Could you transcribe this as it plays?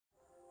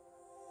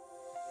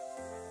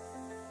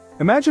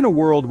Imagine a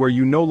world where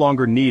you no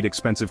longer need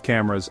expensive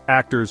cameras,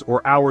 actors,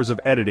 or hours of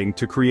editing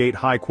to create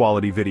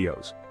high-quality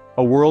videos.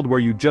 A world where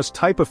you just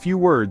type a few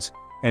words,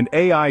 and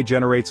AI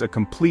generates a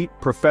complete,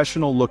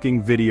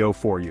 professional-looking video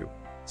for you.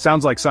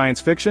 Sounds like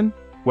science fiction?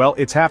 Well,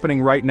 it's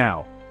happening right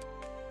now.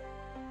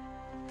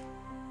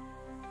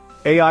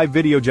 AI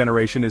video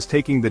generation is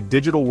taking the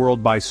digital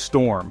world by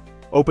storm,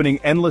 opening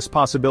endless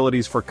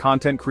possibilities for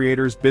content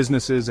creators,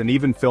 businesses, and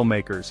even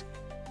filmmakers.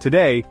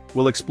 Today,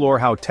 we'll explore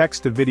how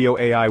text-to-video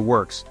AI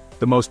works,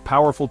 the most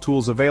powerful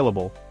tools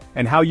available,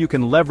 and how you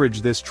can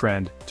leverage this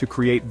trend to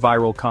create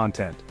viral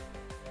content.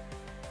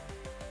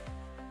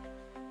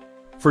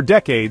 For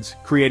decades,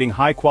 creating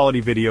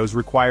high-quality videos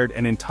required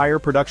an entire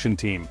production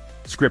team,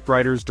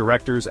 scriptwriters,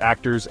 directors,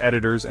 actors,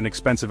 editors, and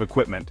expensive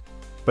equipment.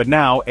 But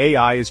now,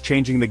 AI is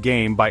changing the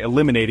game by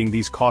eliminating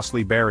these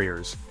costly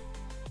barriers.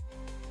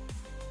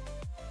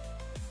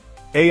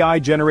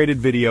 AI-generated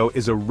video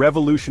is a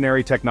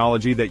revolutionary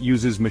technology that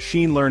uses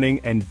machine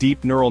learning and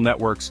deep neural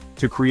networks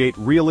to create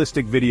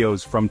realistic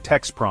videos from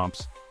text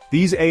prompts.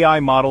 These AI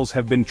models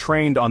have been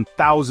trained on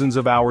thousands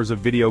of hours of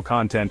video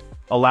content,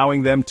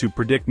 allowing them to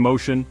predict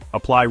motion,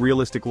 apply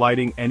realistic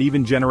lighting, and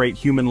even generate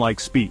human-like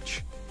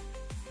speech.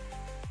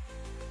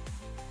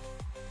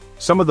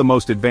 Some of the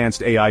most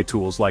advanced AI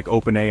tools like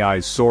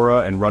OpenAI's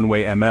Sora and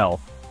Runway ML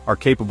are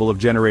capable of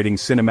generating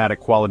cinematic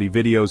quality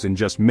videos in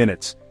just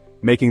minutes,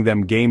 making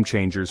them game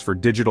changers for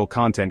digital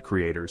content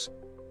creators.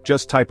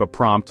 Just type a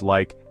prompt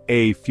like,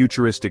 "A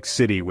futuristic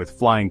city with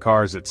flying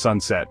cars at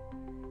sunset."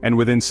 And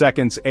within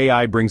seconds,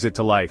 AI brings it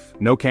to life.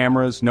 No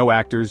cameras, no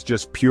actors,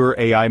 just pure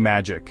AI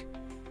magic.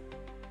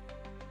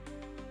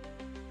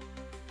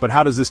 But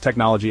how does this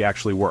technology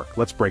actually work?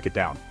 Let's break it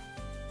down.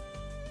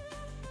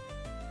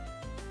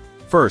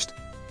 First,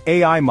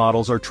 AI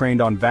models are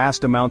trained on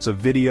vast amounts of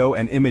video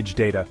and image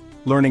data,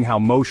 learning how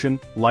motion,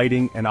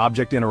 lighting, and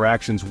object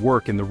interactions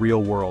work in the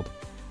real world.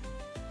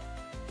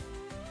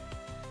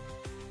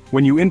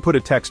 When you input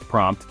a text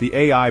prompt, the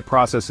AI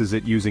processes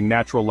it using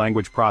natural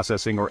language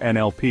processing or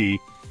NLP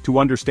to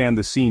understand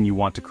the scene you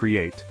want to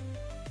create.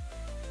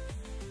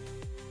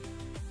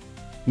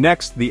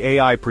 Next, the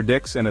AI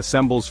predicts and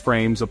assembles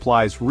frames,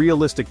 applies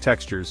realistic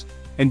textures,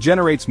 and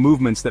generates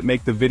movements that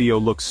make the video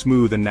look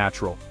smooth and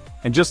natural.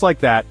 And just like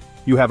that,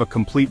 you have a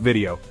complete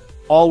video,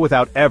 all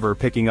without ever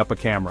picking up a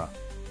camera.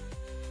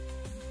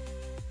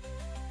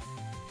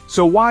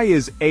 So why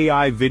is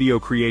AI video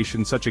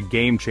creation such a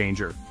game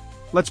changer?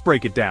 Let's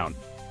break it down.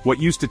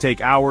 What used to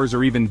take hours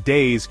or even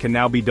days can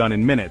now be done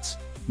in minutes.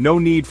 No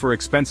need for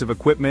expensive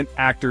equipment,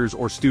 actors,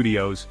 or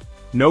studios.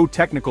 No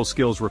technical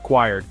skills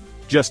required.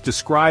 Just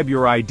describe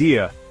your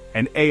idea,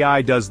 and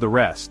AI does the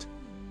rest.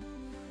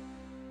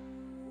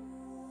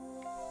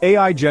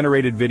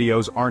 AI-generated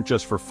videos aren't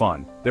just for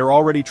fun. They're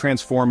already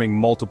transforming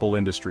multiple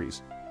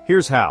industries.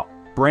 Here's how.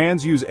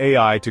 Brands use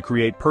AI to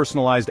create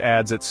personalized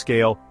ads at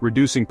scale,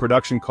 reducing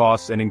production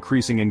costs and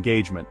increasing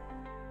engagement.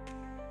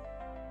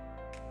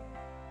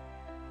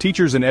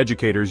 Teachers and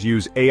educators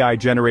use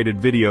AI-generated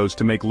videos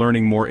to make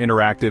learning more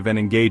interactive and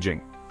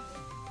engaging.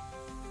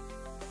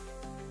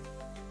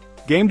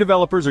 Game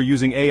developers are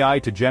using AI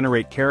to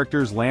generate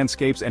characters,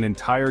 landscapes, and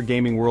entire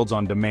gaming worlds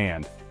on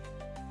demand.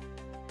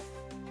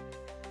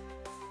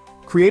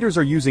 Creators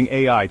are using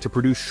AI to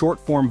produce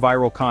short-form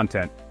viral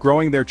content,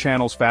 growing their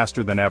channels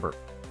faster than ever.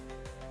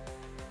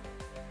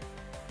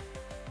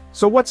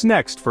 So what's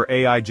next for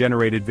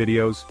AI-generated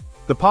videos?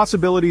 The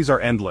possibilities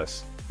are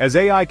endless. As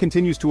AI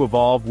continues to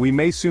evolve, we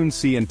may soon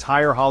see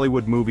entire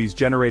Hollywood movies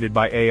generated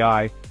by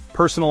AI,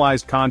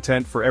 personalized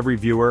content for every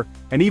viewer,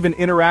 and even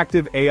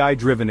interactive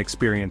AI-driven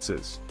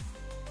experiences.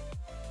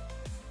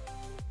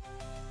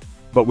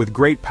 But with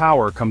great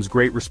power comes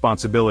great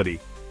responsibility.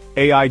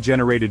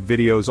 AI-generated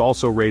videos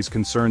also raise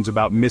concerns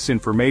about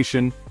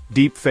misinformation,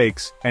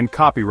 deepfakes, and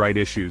copyright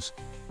issues.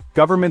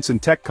 Governments and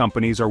tech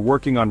companies are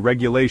working on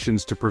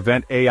regulations to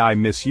prevent AI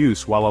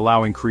misuse while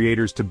allowing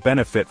creators to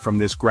benefit from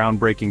this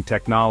groundbreaking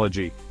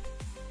technology.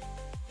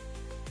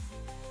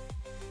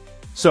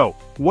 So,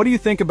 what do you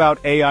think about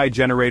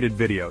AI-generated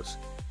videos?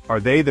 Are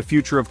they the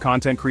future of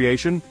content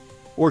creation?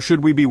 Or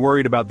should we be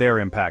worried about their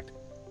impact?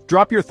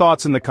 Drop your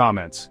thoughts in the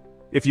comments.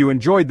 If you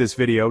enjoyed this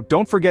video,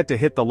 don't forget to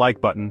hit the like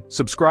button,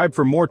 subscribe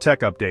for more tech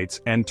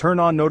updates, and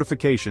turn on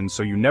notifications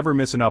so you never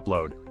miss an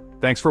upload.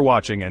 Thanks for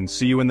watching and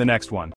see you in the next one.